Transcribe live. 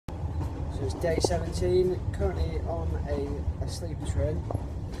So it's day 17, currently on a sleeper train,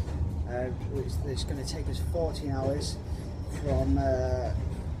 which is going to take us 14 hours from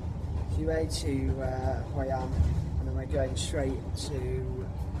QA to Hoi An, and then we're going straight to,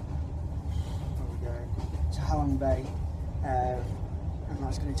 where are we going? To Halong Bay, and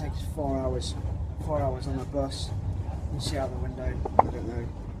that's going to take us 4 hours. 4 hours on a bus. You can see out the window, I don't know,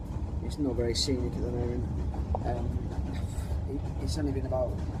 it's not very scenic at the moment. It's only been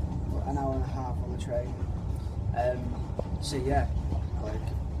about an hour and a half on the train. So yeah, like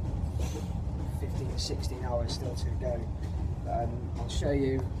 15, 16 hours still to go. I'll show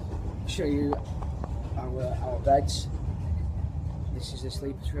you our beds. This is the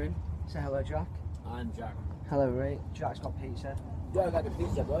sleeper room. Say hello, Jack. I'm Jack. Hello, Ray. Jack's got pizza. Yeah, I got the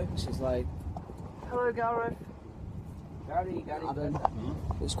pizza, boy. This is like, hello, Gareth. Gary.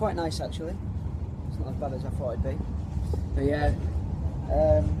 It's quite nice actually. It's not as bad as I thought it'd be. But yeah,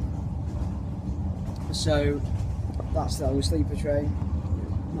 so that's the old sleeper train.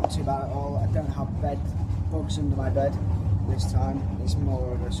 Not too bad at all. I don't have bed bugs under my bed this time. It's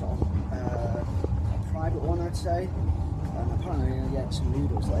more of a sort of private one, I'd say. Apparently I'm going to get some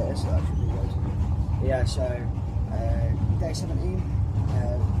noodles later, so that should be good. Yeah, so day 17,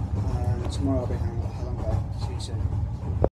 and tomorrow I'll be hanging out at Halong Bay. See you soon.